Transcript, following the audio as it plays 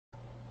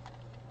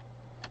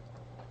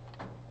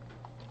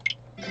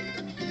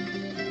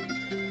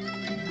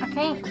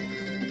pink.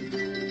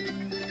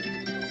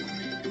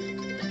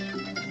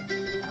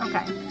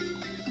 Okay.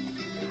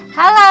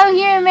 Hello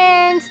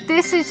humans,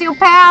 this is your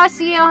pal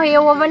Seal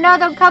here with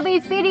another Kirby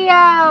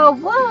video.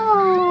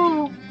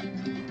 Woo!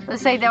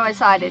 Let's say they're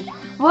excited.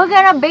 We're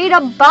gonna beat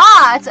a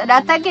boss, and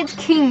I think it's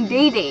King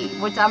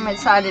DeDe, which I'm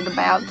excited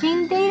about.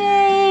 King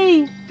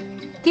DeDe!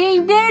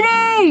 King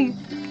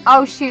DeDe!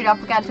 Oh shoot, I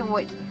forgot to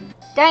switch.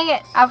 Dang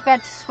it, I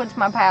forgot to switch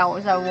my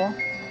powers over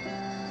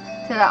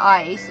to the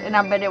ice, and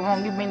I bet it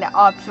won't give me the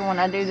option when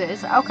I do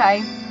this.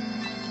 Okay.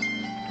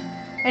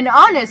 An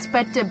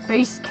unexpected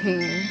beast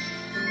king.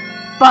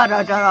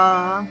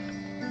 Ba-da-da.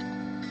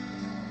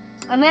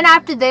 And then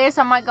after this,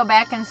 I might go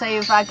back and see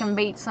if I can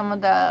beat some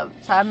of the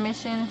side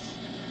missions.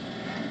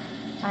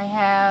 I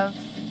have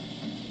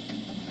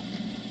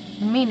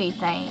many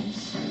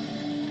things.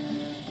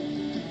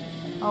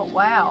 Oh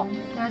wow,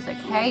 there's a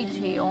cage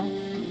here.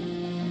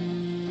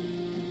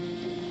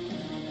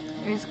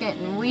 It's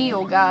getting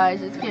real,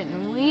 guys. It's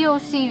getting real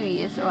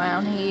serious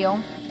around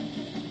here.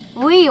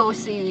 Real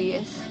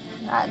serious.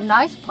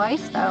 Nice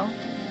place though.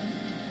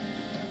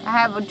 I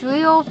have a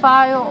drill,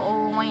 fire,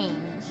 or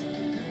wings.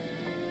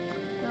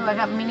 Ooh, I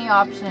got many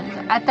options.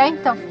 I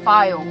think the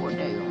fire will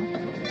do.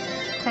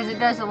 Because it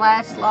does the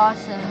last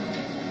loss and...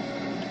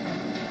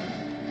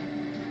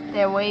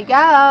 There we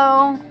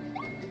go.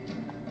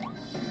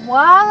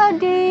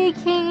 Wallaby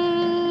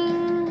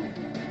King.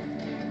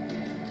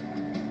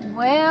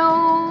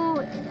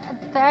 Well,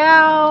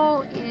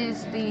 thou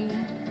is the...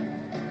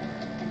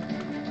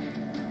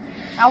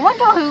 I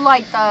wonder who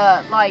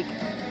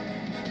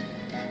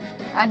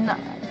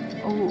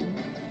ooh.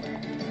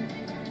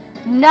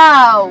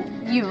 No,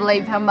 you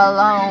leave him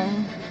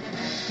alone.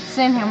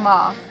 Send him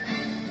off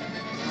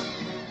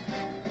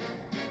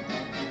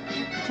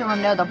to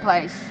another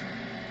place.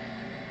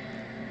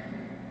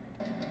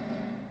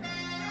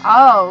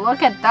 Oh,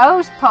 look at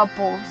those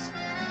pupils.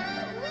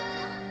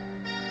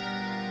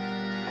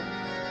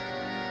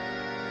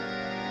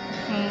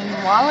 King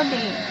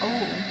Wallaby.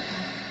 Oh,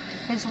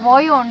 his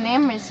royal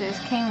nemesis,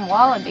 King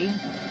Wallaby.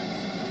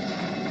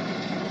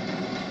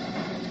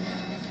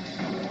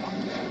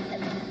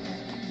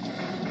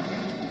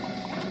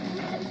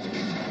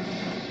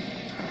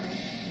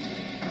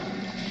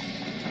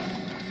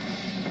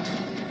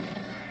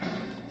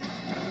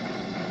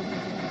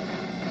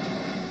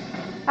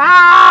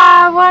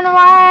 Ah, run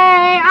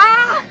away!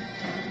 Ah!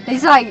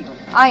 He's like,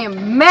 I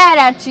am mad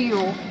at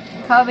you,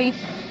 Kirby.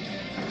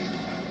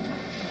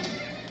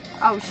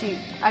 Oh shoot,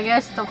 I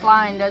guess the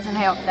flying doesn't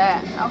help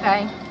that.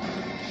 Okay.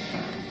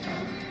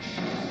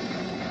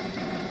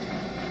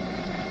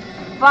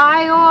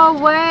 Fire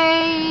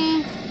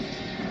away!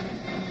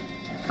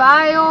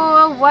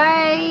 Fire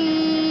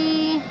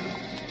away!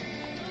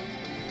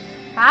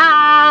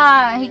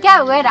 Ah, he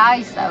got red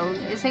eyes though.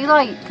 Is he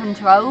like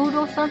controlled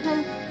or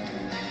something?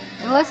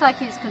 It looks like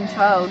he's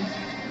controlled.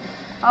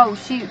 Oh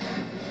shoot.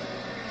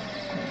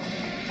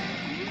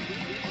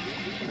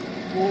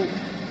 Whoa.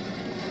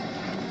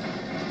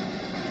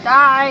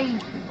 Die!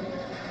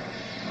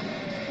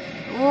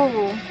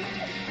 Ooh.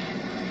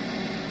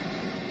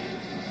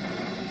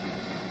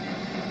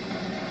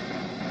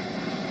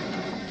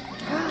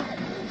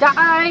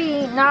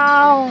 Die!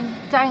 No!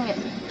 Dang it.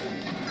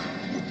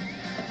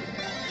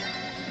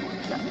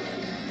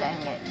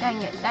 Dang it,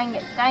 dang it, dang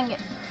it, dang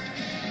it.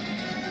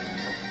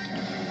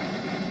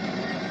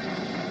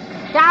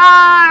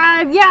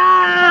 Ah,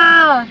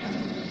 yeah!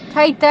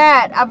 Take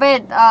that. I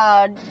bet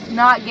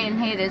not getting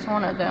hit is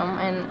one of them,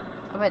 and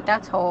I bet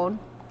that's hard.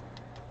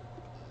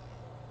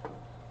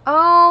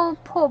 Oh,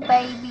 poor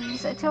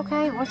babies. It's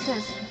okay. What's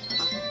this?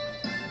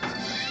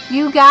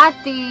 You got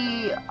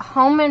the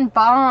home and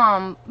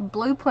bomb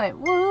blueprint.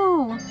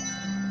 Woo!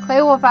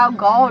 Clear without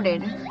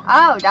golden.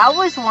 Oh, that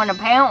was one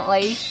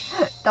apparently.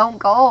 Don't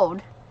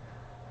gold.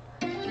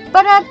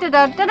 Bam!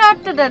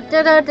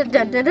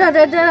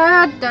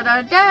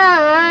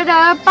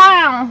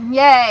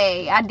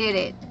 Yay! I did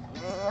it.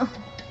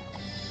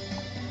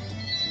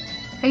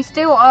 He's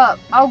still up.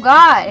 Oh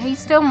god, he's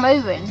still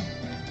moving.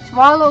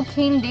 Swallow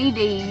King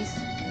DeDe's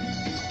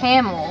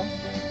camel.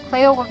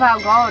 Clear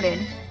without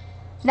golden.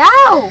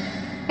 No!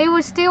 He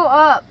was still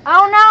up.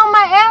 Oh no,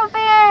 my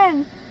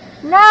elephant!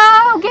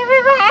 No! Give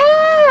it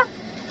back!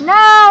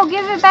 No!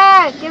 Give it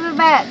back! Give it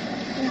back!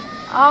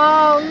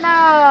 Oh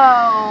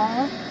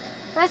no!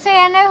 Let's say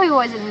I knew he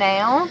wasn't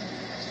down.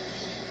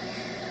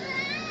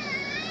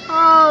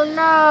 Oh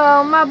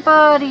no, my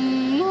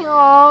buddy.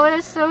 Oh,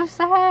 it's so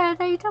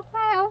sad. He took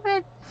my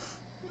outfit.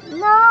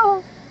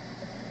 No.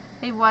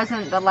 He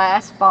wasn't the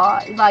last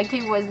spot. Like,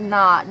 he was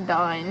not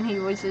done. He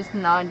was just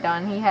not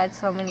done. He had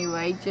so many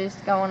rages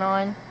going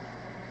on.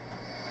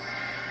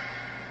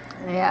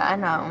 Yeah, I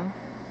know.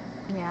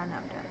 Yeah, I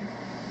know that.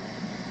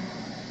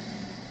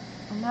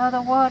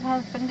 Another world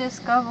has been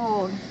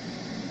discovered.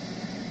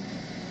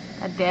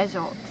 A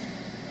desert.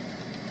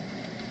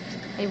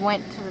 He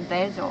went to the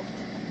desert.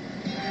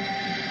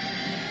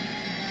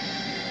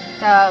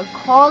 The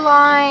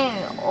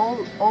Corruption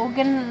Of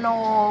King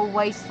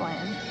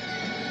Wasteland.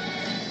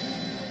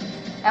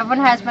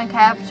 Everyone has been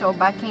captured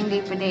by King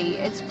DeDe.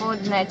 Explore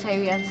the next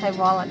area and save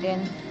wallet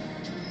then.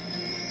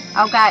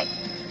 Okay.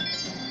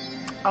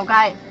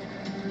 Okay.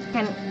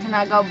 Can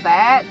I go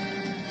back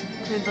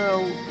to the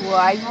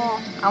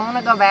rival? I want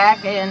to go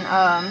back and,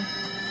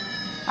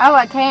 oh,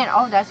 I can't.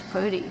 Oh, that's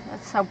pretty.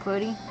 That's so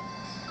pretty.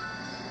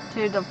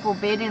 To the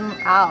Forbidden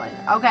Island.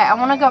 Okay, I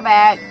want to go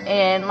back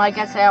and, like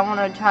I said, I want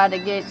to try to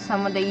get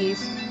some of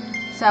these.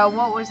 So,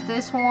 what was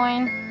this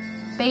one?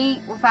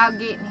 Beat without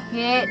getting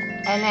hit,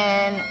 and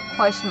then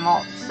question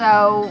mark.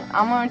 So,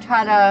 I'm going to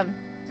try to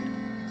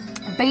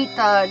beat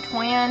the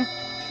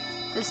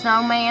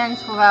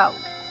snowmans without,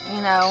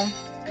 you know,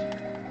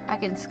 I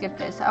can skip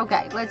this.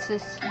 Okay, let's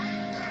just,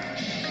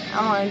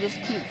 I'm going to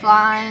just keep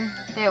flying.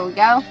 There we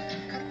go.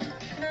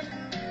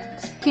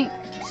 Just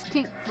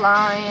keep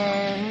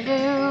flying.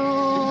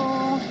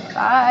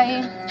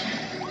 Bye.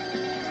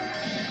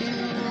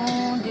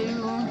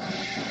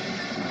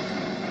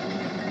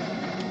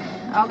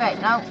 Okay,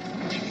 no.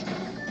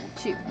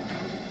 Shoot.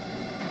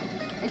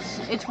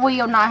 It's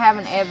weird not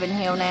having Evan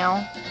here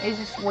now. It's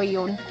just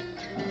weird.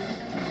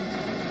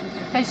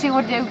 Because she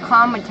would do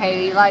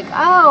commentary like,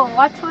 oh,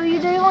 what were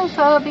you doing,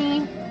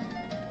 Kirby?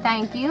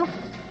 Thank you.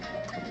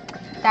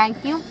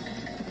 Thank you.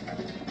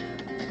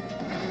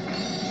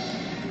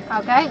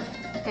 Okay,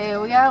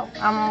 there we go.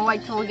 I'm gonna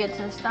wait till we get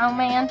to the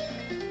snowman.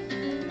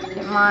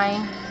 Get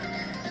my...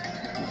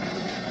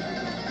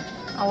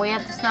 Are we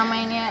at the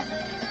snowman yet?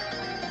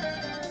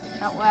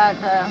 No, we're at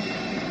the...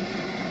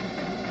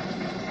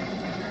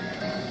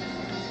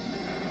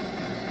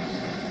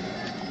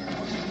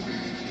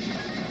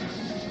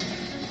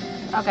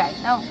 Okay,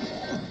 no.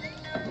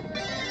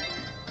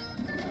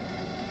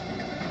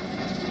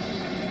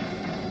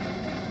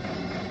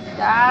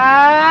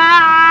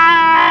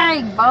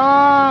 Die!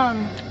 Boom!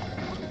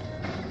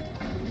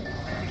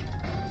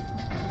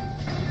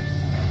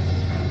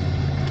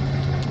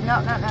 No.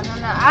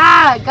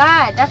 Ah,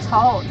 God, that's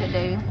hard to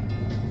do.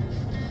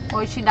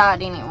 Well, she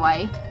died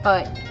anyway,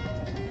 but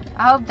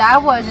I hope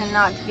that wasn't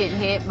not to get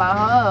hit by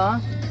her.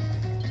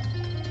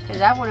 Because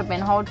that would have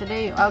been hard to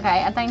do.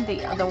 Okay, I think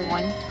the other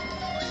one.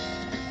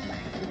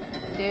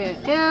 Do.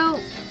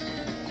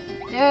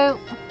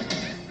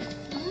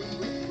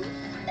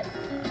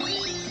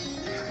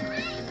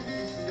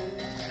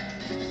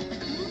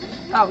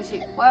 Oh,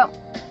 shoot. Well,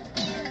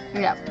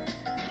 yep.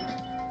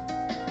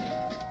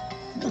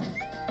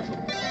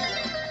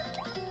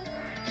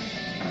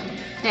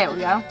 There we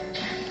go.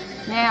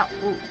 Now,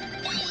 ooh.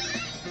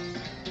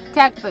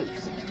 Attack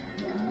boost.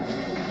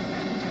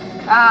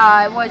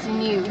 Ah, it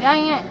wasn't you.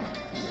 Dang it.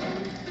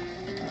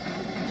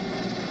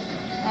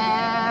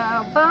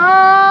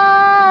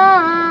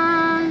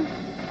 Burn.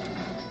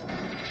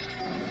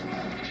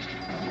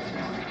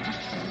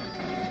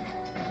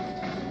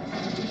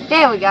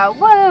 There we go.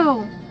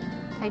 Woo!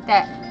 Take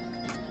that.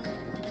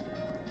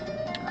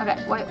 Okay,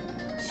 wait.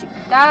 Shoot.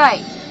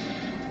 Die.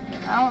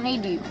 I don't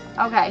need you.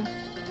 Okay.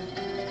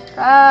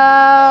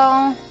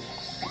 Go.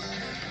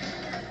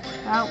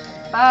 Oh,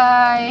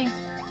 bye.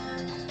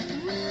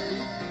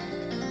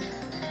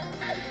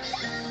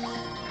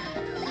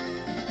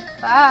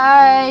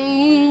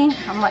 Bye.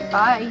 I'm like,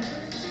 bye.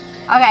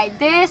 Okay,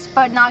 this,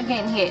 but not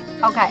getting hit.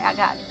 Okay, I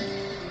got it.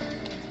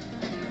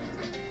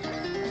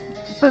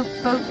 Boop,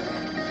 boop.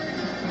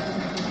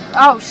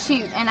 Oh,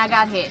 shoot, and I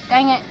got hit.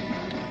 Dang it.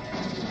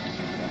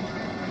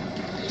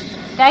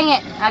 Dang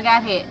it, I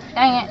got hit.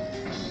 Dang it.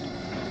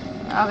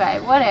 Okay,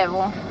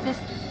 whatever.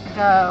 Just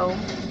go.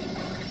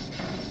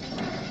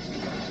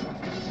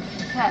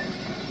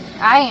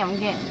 I am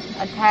getting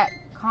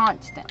attacked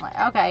constantly.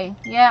 Okay,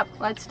 yep,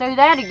 let's do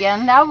that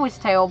again. That was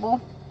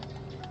terrible.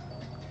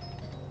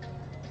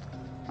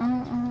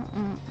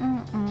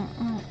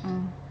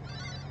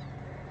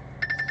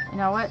 You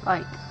know what?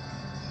 Like,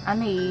 I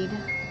need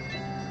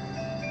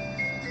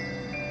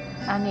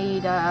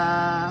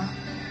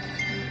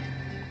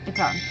it's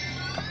on.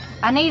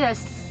 I need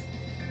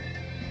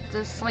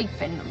the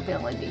sleeping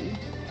ability.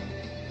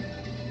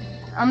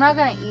 I'm not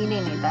gonna eat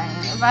anything.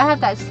 If I have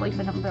that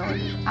sleeping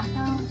ability, I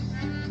know.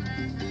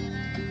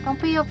 Don't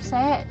be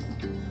upset.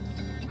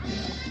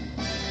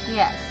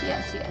 Yes.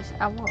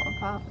 I will.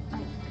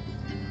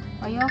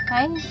 Are you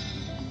okay?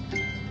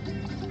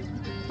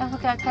 If we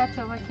got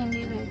captured, what can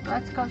you do?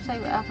 Let's go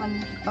save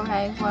Evan.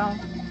 Okay, well.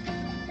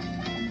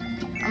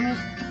 I'm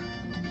just...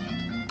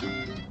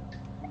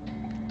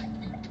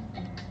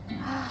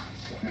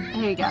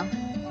 Here you go.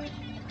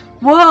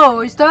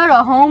 Whoa, is that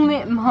a home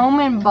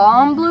and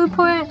bomb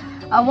blueprint?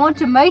 I want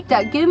to make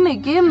that. Give me.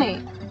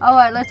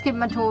 Alright, let's get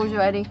my tools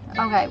ready.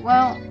 Okay,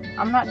 well,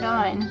 I'm not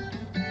done.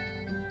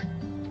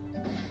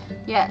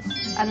 Yes,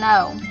 I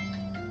know.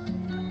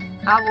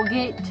 I will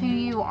get to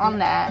you on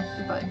that,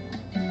 but...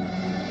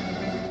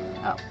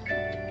 Oh.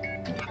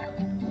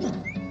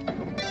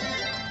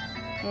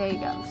 There you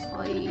go.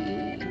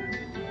 Sleep.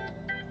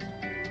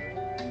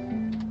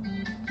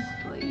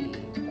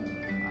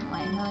 I'm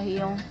laying her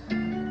heel.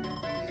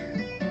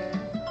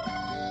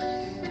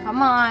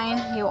 Come on,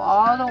 heal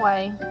all the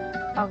way.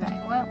 Okay,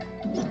 well.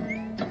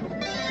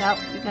 Nope,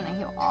 you're gonna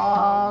heal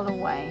all the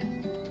way.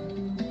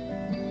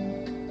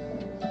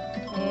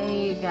 There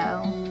you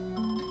go.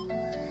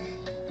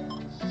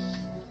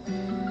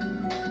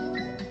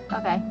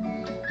 Okay.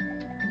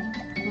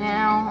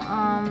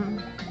 Now,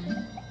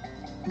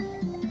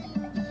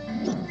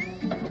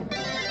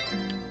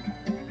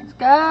 let's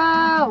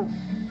go!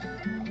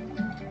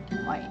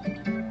 Wait.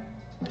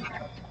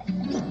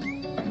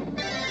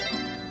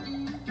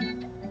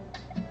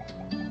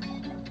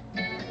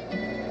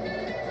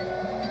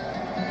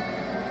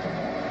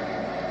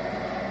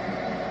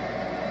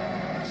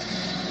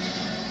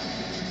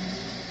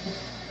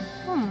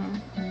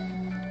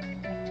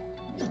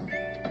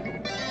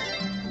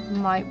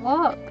 Might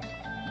work.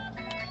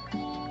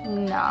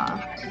 Nah.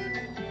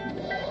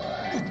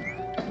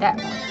 That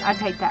one. I'll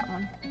take that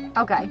one.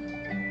 Okay.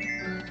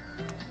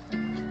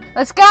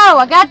 Let's go!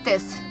 I got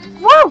this!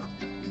 Woo!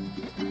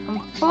 I'm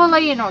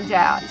fully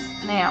energized.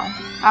 Now,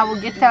 I will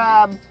get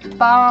the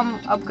bomb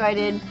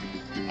upgraded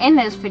in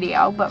this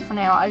video, but for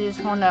now, I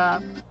just want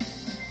to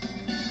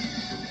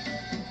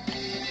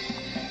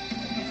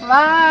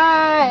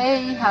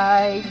fly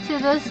high to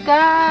the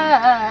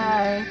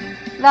sky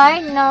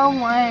like no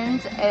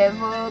one's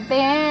ever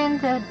been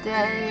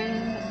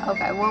today.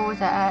 Okay, where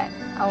was I at?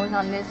 I was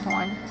on this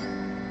one.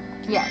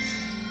 Yes.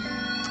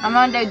 I'm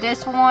gonna do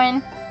this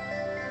one.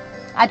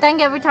 I think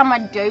every time I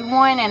do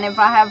one, and if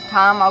I have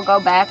time, I'll go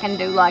back and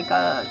do like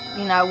a,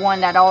 you know,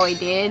 one that I already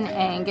did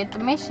and get the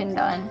mission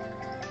done.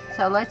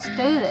 So let's do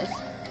this.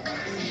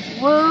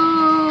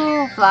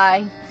 Woo!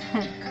 Fly.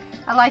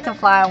 I like to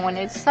fly one.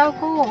 It's so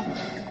cool.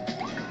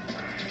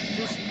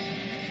 Just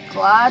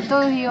glide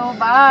through here.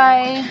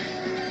 Bye.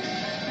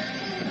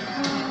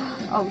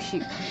 Oh,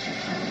 shoot.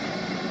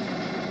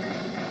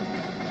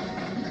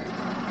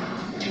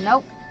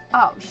 Nope.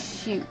 Oh,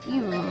 shoot.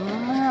 You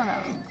run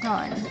a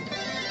gun.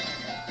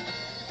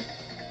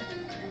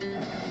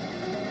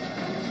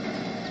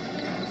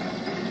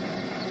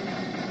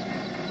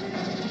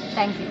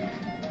 Thank you.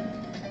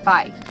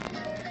 Bye.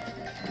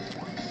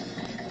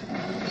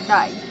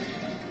 Die.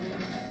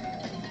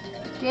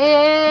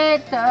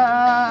 Get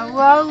the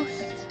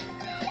roast.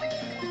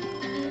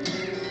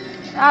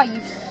 Oh,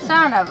 you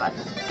son of a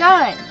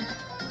gun.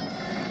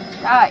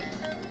 Die.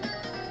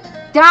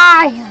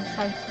 Die!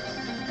 Sorry.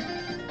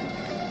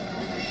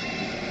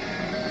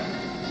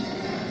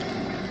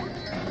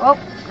 Oh,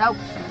 nope,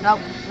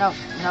 nope, nope,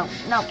 nope,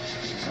 nope.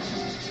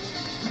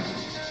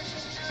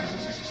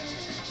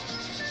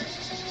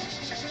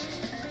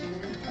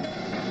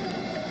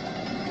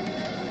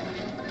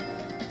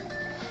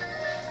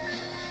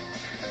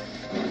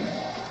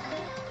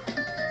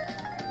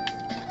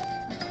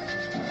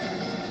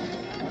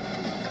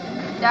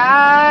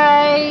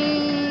 Die!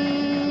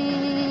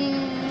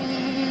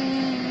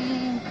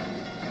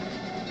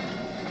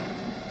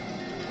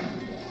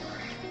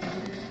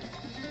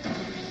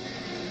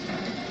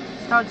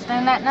 Start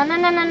doing that. No, no,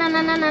 no, no, no,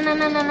 no, no, no, no,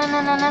 no, no,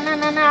 no, no, no, no,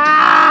 no,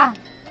 no.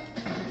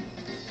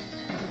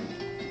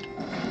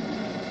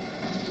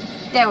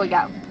 There we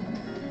go.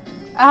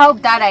 I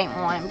hope that ain't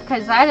one,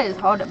 because that is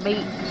hard to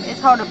beat. It's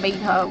hard to beat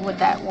her with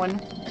that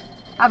one.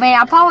 I mean,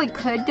 I probably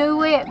could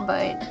do it,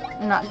 but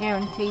I'm not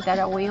guaranteed that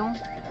I will.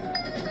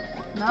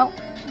 Nope.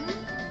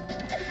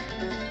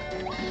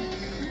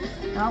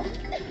 Nope.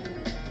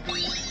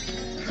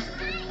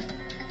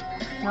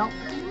 Nope.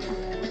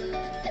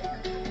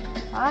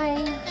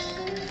 Bye.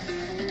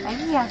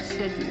 Maybe I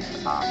should use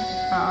the bomb.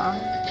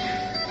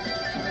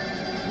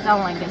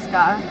 Don't like this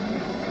guy.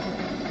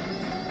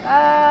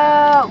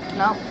 Oh,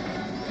 nope.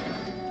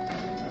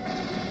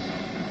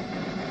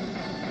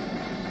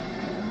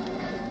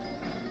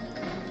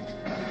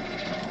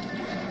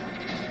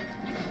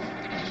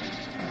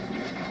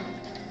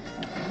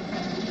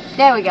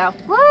 There we go.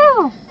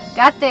 Woo!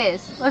 Got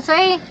this. Let's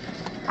see.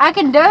 I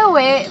can do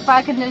it if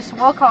I can just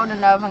work hard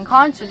enough and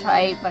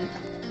concentrate, but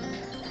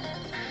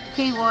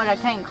keyword, I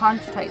can't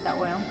concentrate that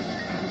well.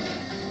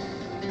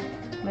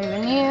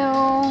 Moving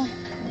you.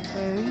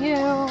 Move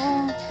you.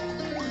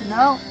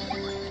 Nope.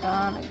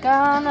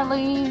 Gonna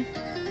leave.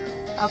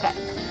 Okay.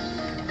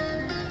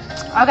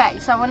 Okay,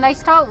 so when they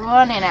start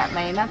running at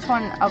me, that's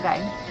when,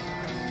 okay.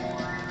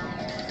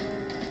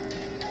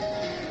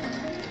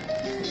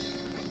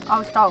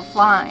 I'll start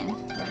flying.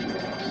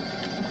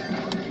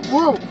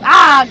 Whoa!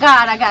 Ah,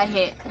 God, I got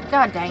hit.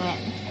 God dang it.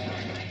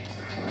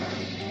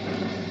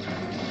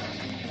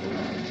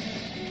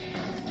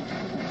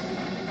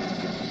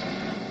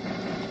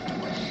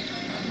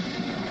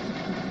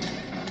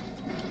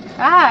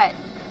 God!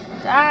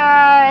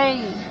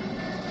 Die!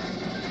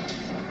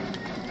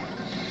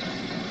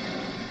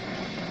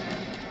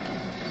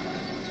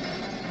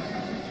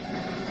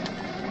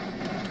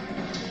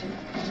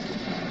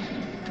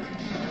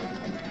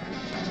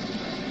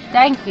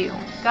 Thank you.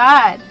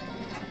 God.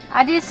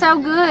 I did so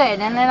good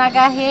and then I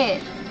got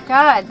hit.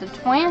 God, the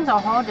twins are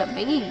hard to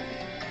beat.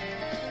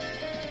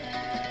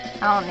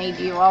 I don't need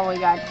you. All we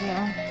got you.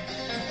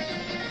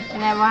 You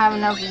never have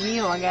enough of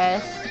you, I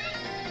guess.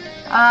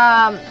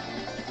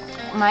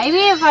 Maybe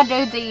if I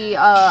do the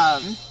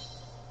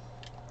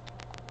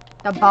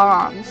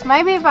bombs.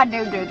 Maybe if I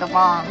do the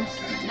bombs,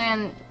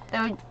 then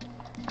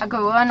I could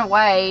run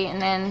away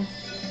and then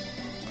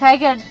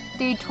Take a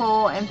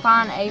detour and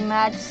find a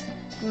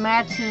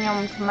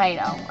matching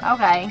tomato.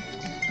 Okay.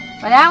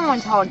 But that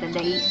one's hard to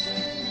eat.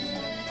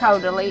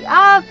 Totally.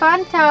 Ah,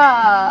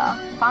 Fanta!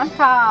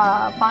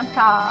 Fanta!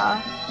 Fanta!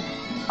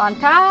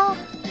 Fanta?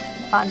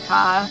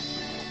 Fanta.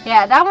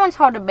 Yeah, that one's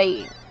hard to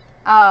beat.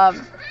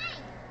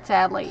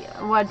 Sadly.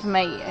 Well, to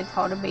me, it's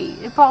hard to beat.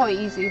 It's probably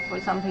easy for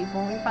some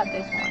people. What about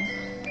this one?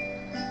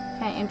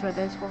 Can't enter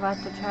this without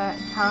the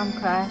time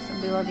crash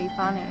ability.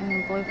 Find it in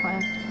the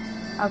blueprint.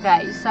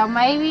 Okay, so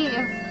maybe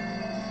if...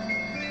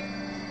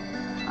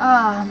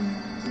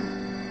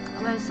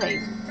 let's see.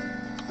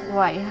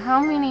 Wait, how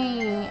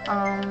many,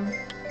 out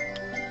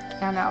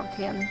of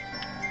 10.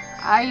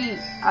 I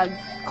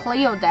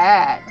cleared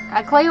that.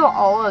 I cleared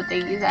all of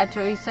these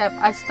actually, except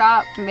I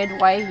stopped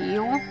midway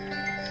here.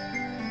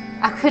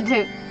 I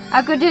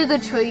could do the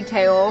tree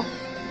tail.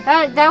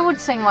 That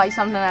would seem like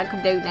something I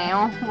could do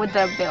now with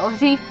the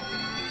ability.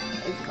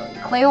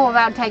 Clear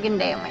without taking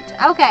damage.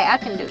 Okay, I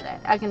can do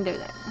that. I can do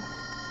that.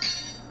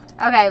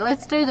 Okay,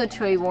 let's do the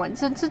tree one.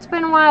 Since it's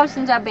been a while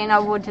since I've been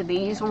over to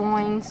these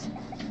ones,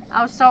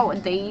 I'll start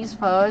with these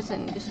first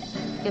and just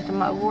get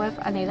them over with.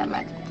 I need that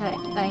magic attack.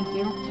 Thank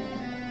you.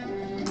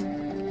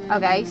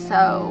 Okay,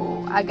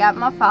 so I got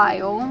my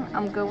file.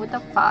 I'm good with the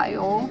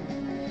file.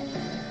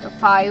 The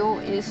file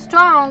is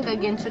strong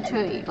against a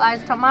tree.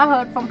 Last time I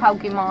heard from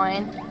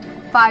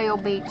Pokemon, fire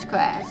beats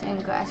grass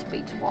and grass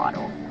beats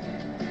water.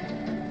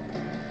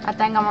 I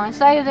think I'm gonna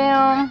save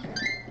them.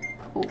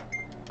 Ooh.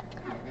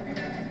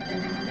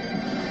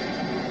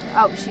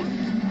 Oh shoot.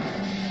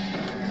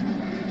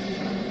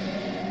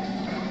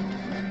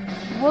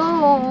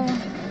 Whoa.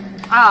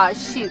 Ah,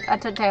 shoot. I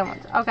took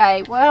damage.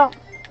 Okay, well.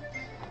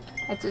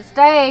 It's a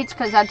stage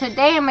because I took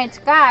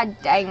damage. God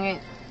dang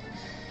it.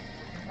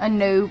 A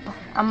noob.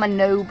 I'm a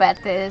noob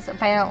at this,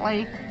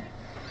 apparently.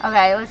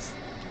 Okay, let's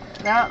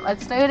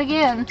do it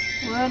again.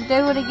 We're gonna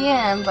do it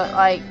again, but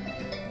like,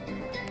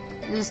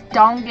 just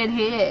don't get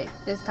hit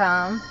this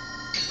time.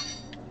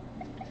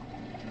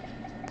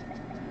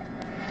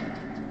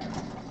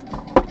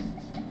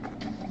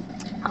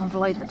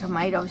 Hopefully the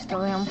tomatoes to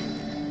him.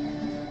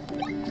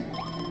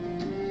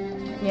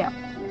 Yeah.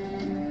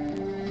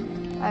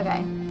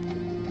 Okay.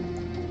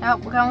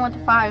 Nope, we're going with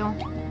the file.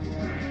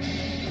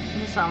 I'm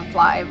just gonna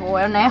fly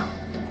everywhere now.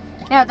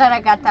 Now that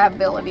I got that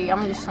ability,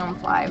 I'm just gonna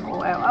fly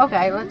everywhere.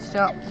 Okay, let's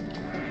jump.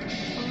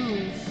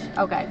 Ooh,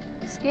 okay,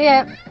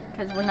 skip,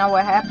 because we know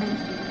what happened.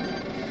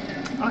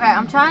 Okay,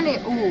 I'm trying to.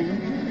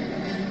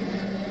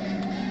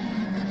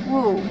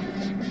 Ooh.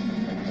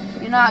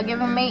 You're not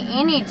giving me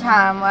any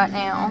time right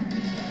now.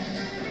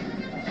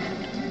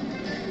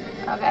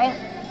 Okay.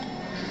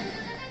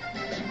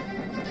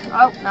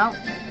 Oh, no.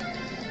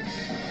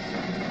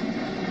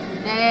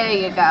 There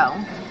you go.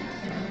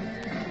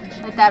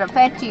 Let that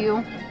affect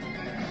you.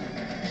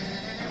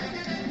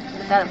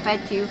 Let that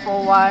affect you for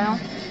a while.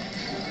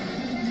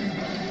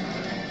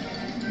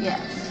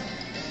 Yes.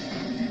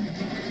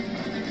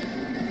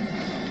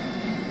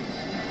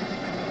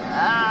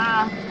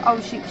 Oh,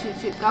 shoot.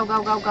 Go.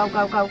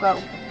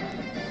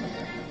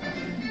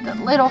 The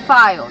little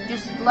file.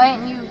 Just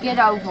letting you get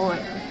over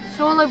it.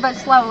 Slowly but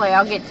slowly,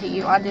 I'll get to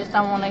you. I just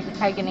don't want to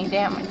take any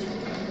damage.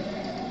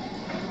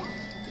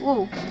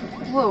 Whoa.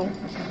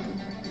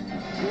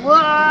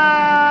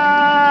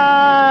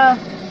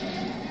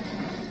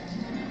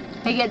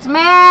 He gets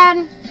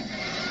mad.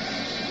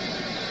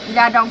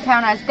 That don't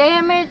count as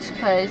damage,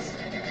 because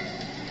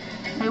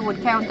he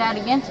would count that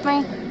against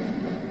me.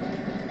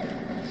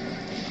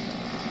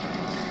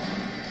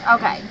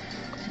 Okay.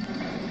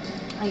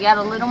 I got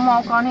a little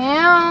mark on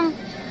him.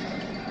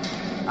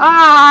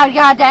 Ah,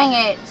 god dang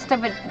it.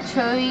 Stupid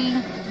tree.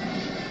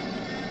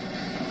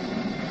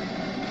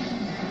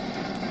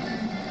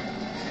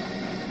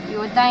 You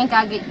would think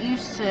I'd get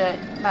used to it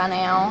by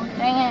now.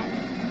 Dang it.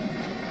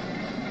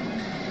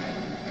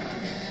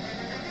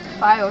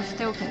 Fire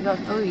still can go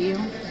through you.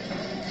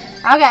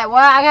 Okay, well,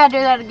 I gotta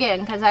do that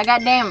again because I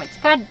got damage.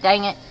 God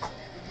dang it.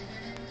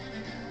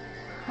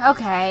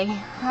 Okay.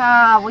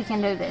 We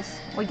can do this.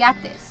 We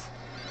got this.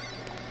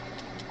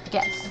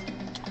 Yes.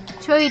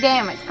 Tree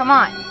damage. Come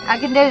on. I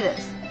can do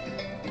this.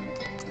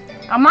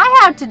 I might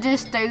have to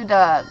just do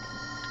the...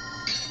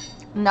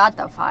 Not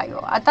the fire.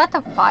 I thought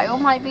the fire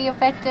might be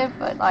effective,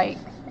 but like...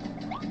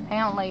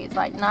 Apparently it's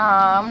like,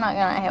 nah, I'm not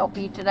gonna help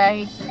you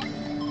today.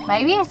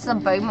 Maybe it's the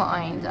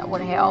boomerangs that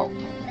would help.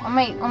 Let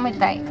me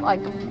think.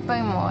 Like the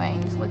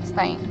boomerangs. Let's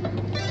think.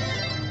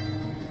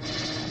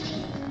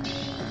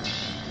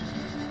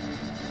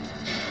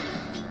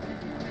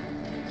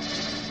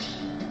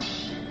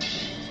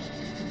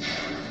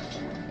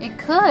 It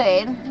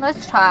could.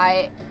 Let's try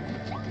it.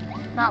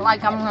 Not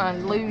like I'm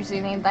gonna lose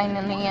anything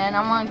in the end.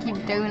 I'm gonna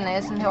keep doing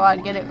this until I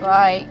get it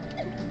right.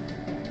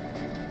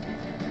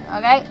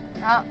 Okay.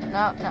 No.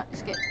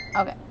 Skip.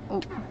 Okay.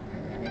 Ooh.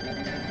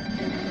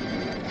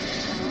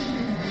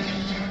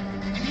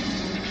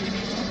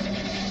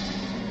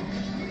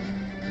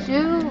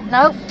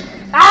 Nope.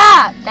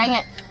 Ah! Dang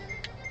it.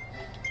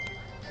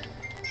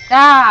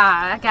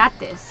 Ah, I got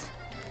this.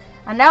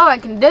 I know I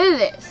can do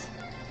this.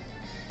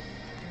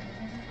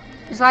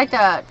 It's like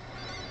the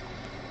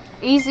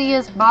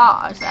easiest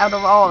boss out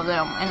of all of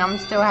them, and I'm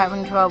still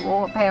having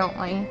trouble,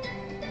 apparently.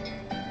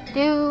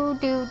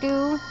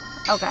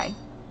 Okay.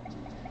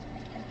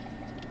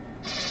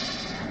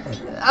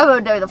 I'm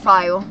gonna do the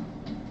file.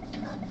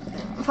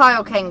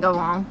 File can't go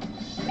wrong.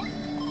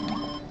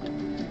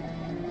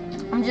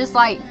 I'm just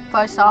like,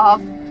 first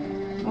off,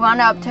 run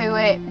up to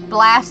it,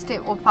 blast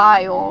it with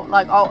fire,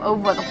 like all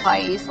over the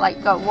place,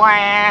 like go wah,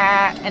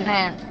 and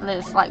then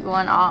just like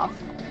run off.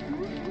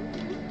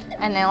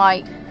 And then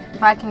like,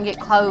 if I can get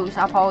close,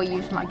 I'll probably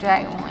use my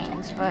dragon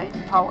wings, but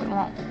probably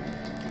won't.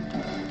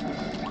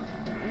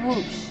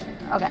 Whoosh.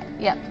 Okay,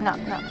 yep, no,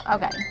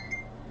 okay.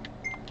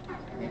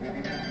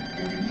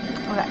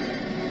 Okay.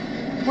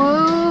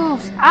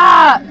 Whoosh!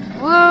 Ah!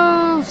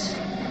 Whoosh!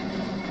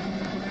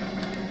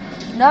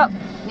 Nope,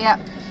 yep.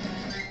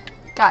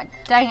 God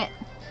dang it.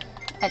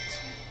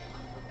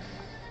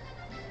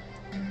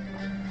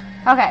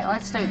 Okay,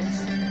 let's do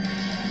this.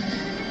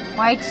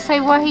 Wait to see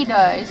what he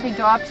does. He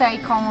drops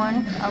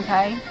acorn.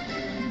 Okay.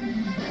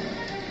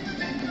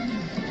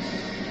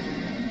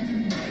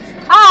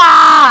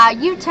 Ah!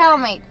 You tell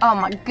me. Oh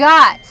my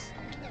god.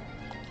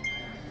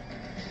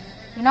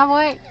 You know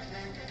what?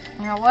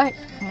 You know what?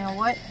 You know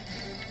what?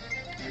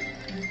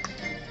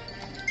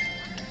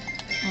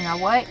 You know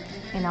what?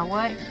 You know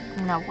what?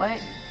 You know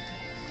what?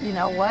 You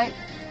know what?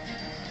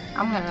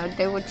 I'm gonna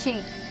do a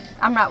cheat.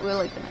 I'm not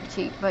really gonna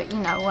cheat, but you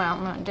know what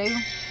I'm gonna do?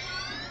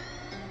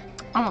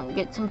 I'm gonna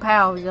get some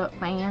powers up,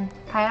 man.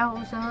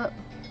 Powers up.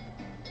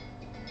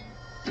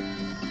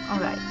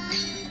 Okay.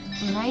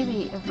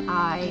 Maybe if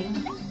I...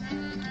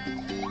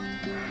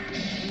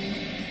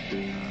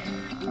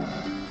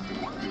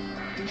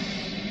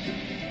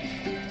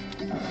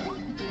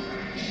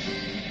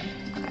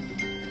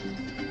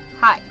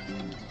 Hi.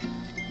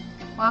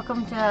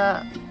 Welcome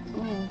to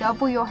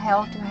double your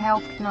health. Your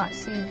health cannot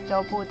see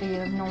double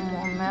the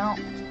normal amount.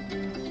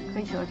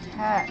 Increase your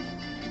attack.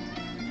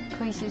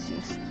 Increases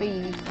your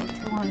speed for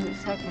 200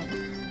 seconds.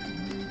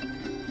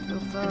 So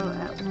throw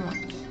at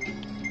once.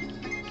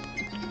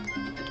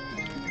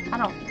 I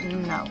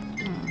don't know.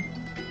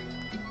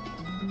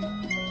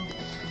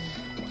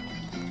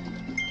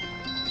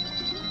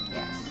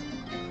 Yes.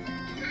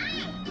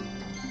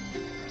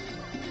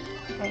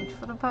 Thanks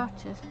for the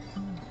purchase.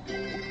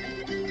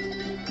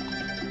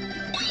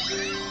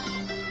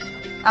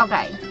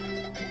 Okay.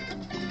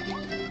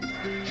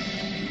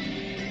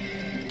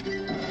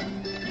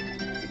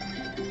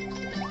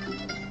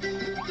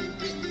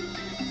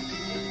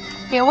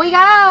 Here we go!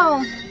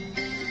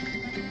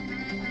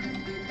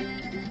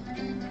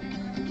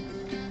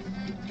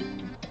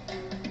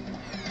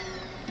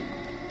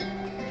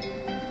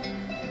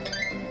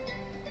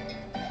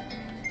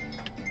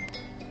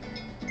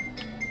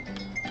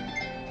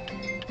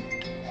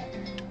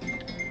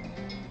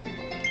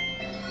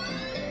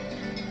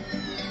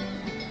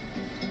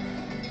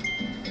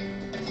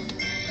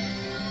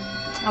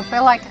 I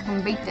feel like I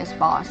can beat this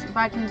boss if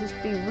I can just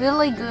be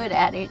really good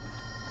at it.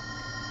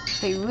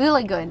 Be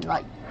really good,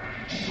 like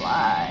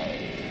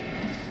fly.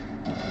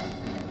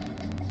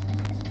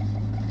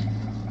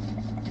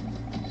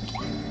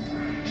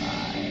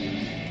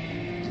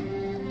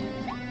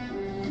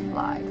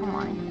 Fly, come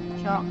on.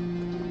 Jump.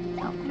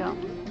 Jump, jump.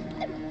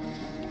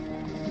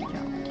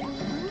 Jump.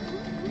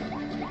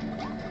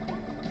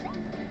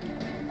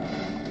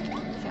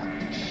 Jump.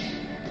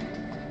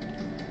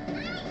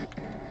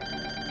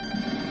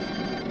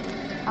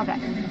 Okay.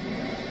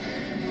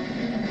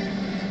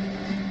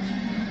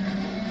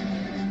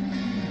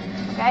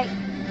 Okay.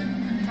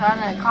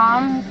 Trying to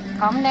calm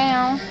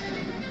down.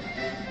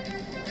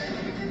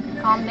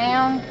 Calm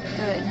down.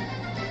 Good.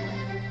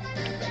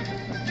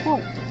 Whoa.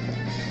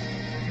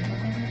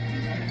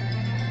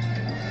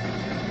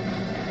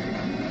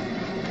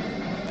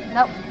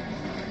 Nope.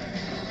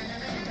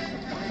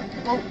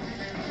 Whoa.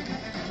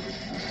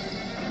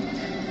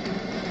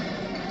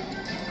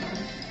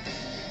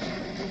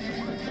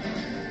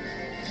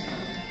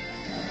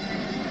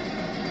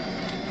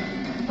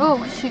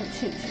 Oh, shoot.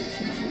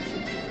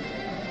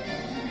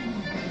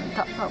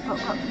 Go.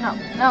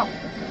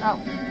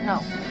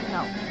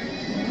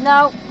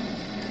 No.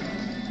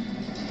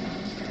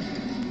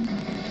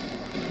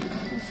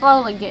 I'm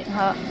slowly getting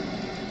hurt.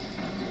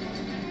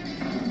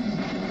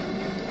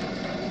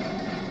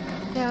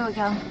 There we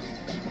go.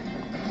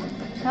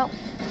 Nope.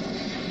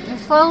 I'm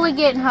slowly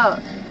getting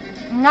hurt.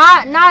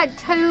 Not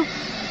too,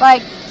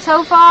 like,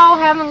 so far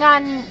I haven't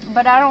gotten,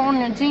 but I don't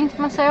want to jinx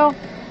myself.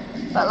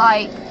 But,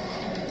 like,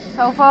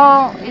 so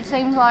far, it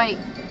seems like...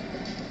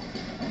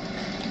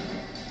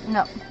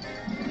 No.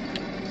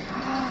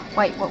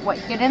 Wait.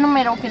 Get in the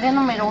middle.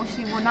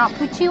 She will not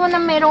put you in the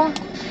middle.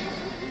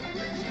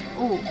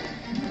 Ooh,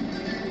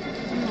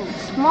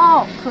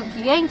 small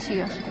cookie, ain't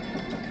you?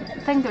 I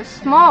think they're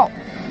small.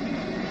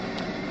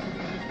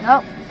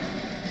 Nope.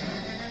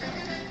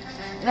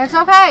 That's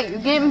okay. You're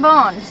getting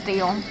burned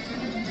still.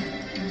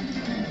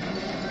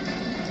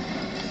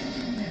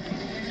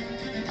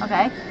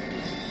 Okay.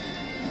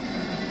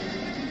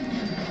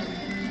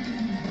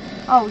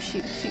 Oh,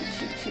 shoot.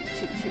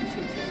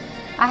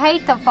 I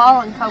hate the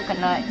falling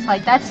coconuts.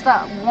 Like, that's the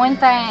one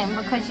thing,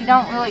 because you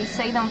don't really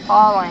see them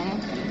falling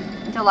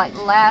until, like,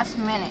 last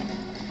minute.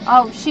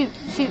 Oh, shoot,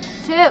 shoot,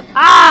 shoot.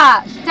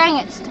 Ah!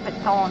 Dang it, stupid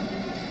thorn.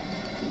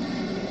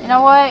 You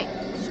know what?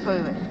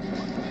 Screw it.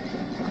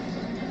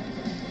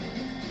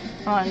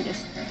 I want to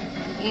just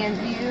end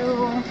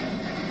you.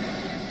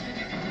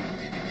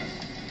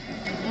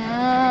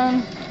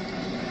 And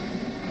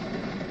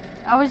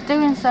I was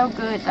doing so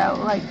good, though.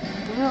 Like,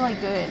 really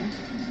good.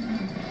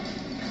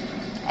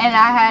 And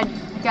I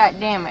had got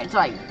damaged.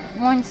 Like,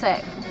 1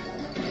 sec.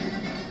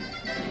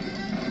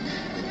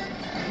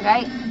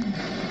 Okay.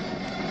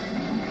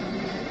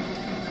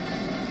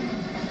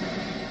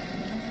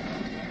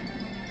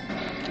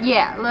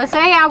 Yeah, let's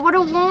say I would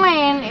have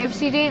won if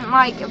she didn't,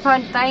 like, if her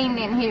thing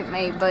didn't hit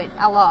me, but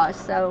I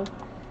lost, so.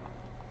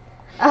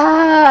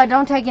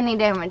 Don't take any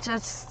damage.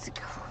 That's.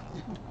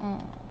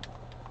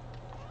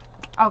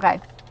 Okay.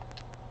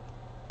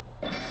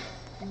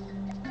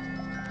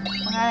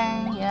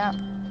 Okay, yeah.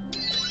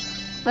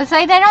 Let's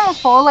say they don't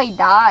fully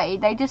die.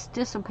 They just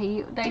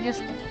disappear. They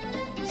just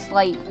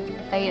sleep.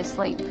 They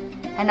asleep.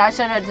 And I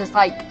should have just,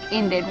 like,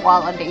 ended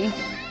Wallaby.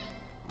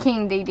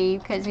 King DeDe,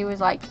 because he was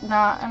like,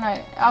 no,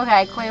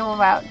 okay, clear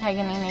without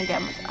taking any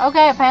damage.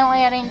 Okay,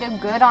 apparently I didn't do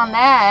good on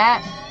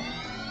that.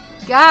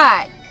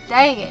 God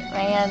dang it,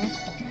 man.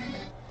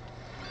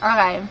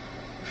 Okay.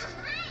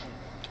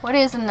 What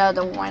is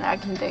another one I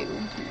can do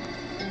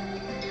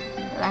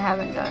that I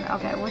haven't done?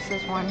 Okay, what's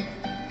this one?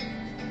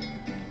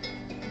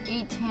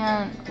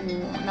 E10.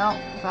 Ooh, no,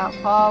 without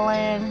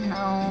falling.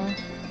 No.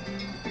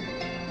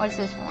 What's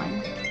this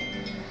one?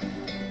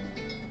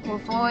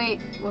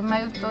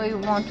 Remove 3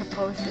 water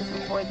posters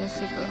before the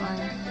secret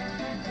room.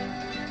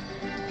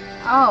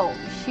 Oh,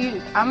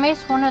 shoot. I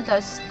missed one of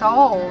the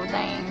stall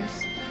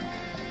things.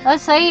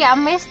 Let's see, I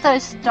missed the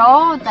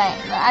stall thing.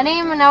 I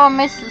didn't even know I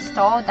missed the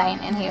stall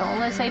thing in here.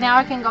 Let's see, now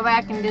I can go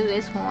back and do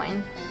this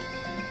one.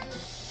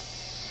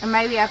 And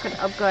maybe I could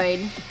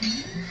upgrade.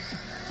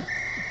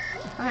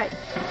 Alright.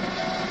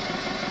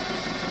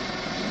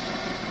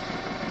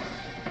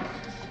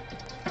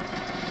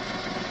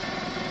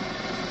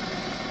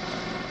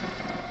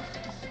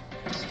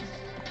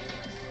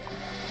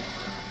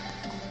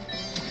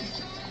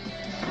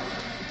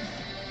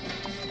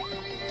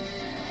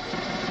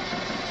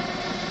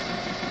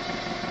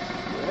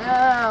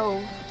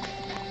 Oh.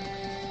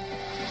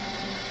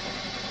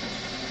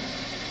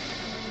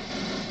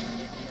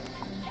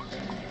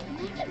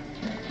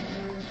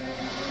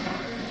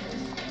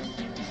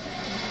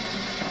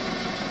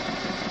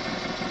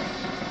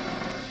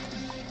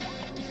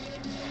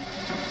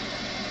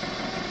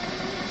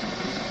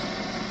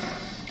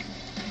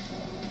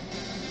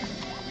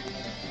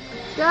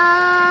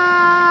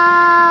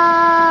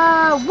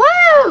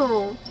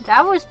 Woo!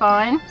 That was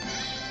fun.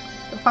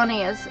 The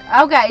funniest.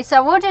 Okay,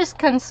 so we'll just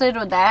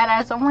consider that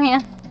as a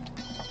win.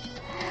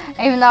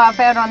 Even though I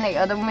failed on the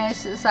other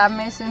side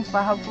missions,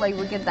 but hopefully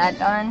we get that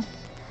done.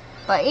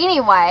 But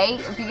anyway,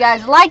 if you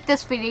guys like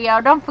this video,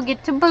 don't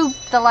forget to boop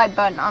the like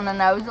button on the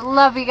nose.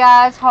 Love you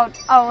guys. Hold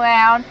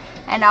around.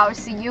 And I will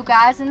see you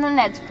guys in the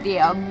next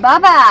video.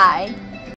 Bye-bye.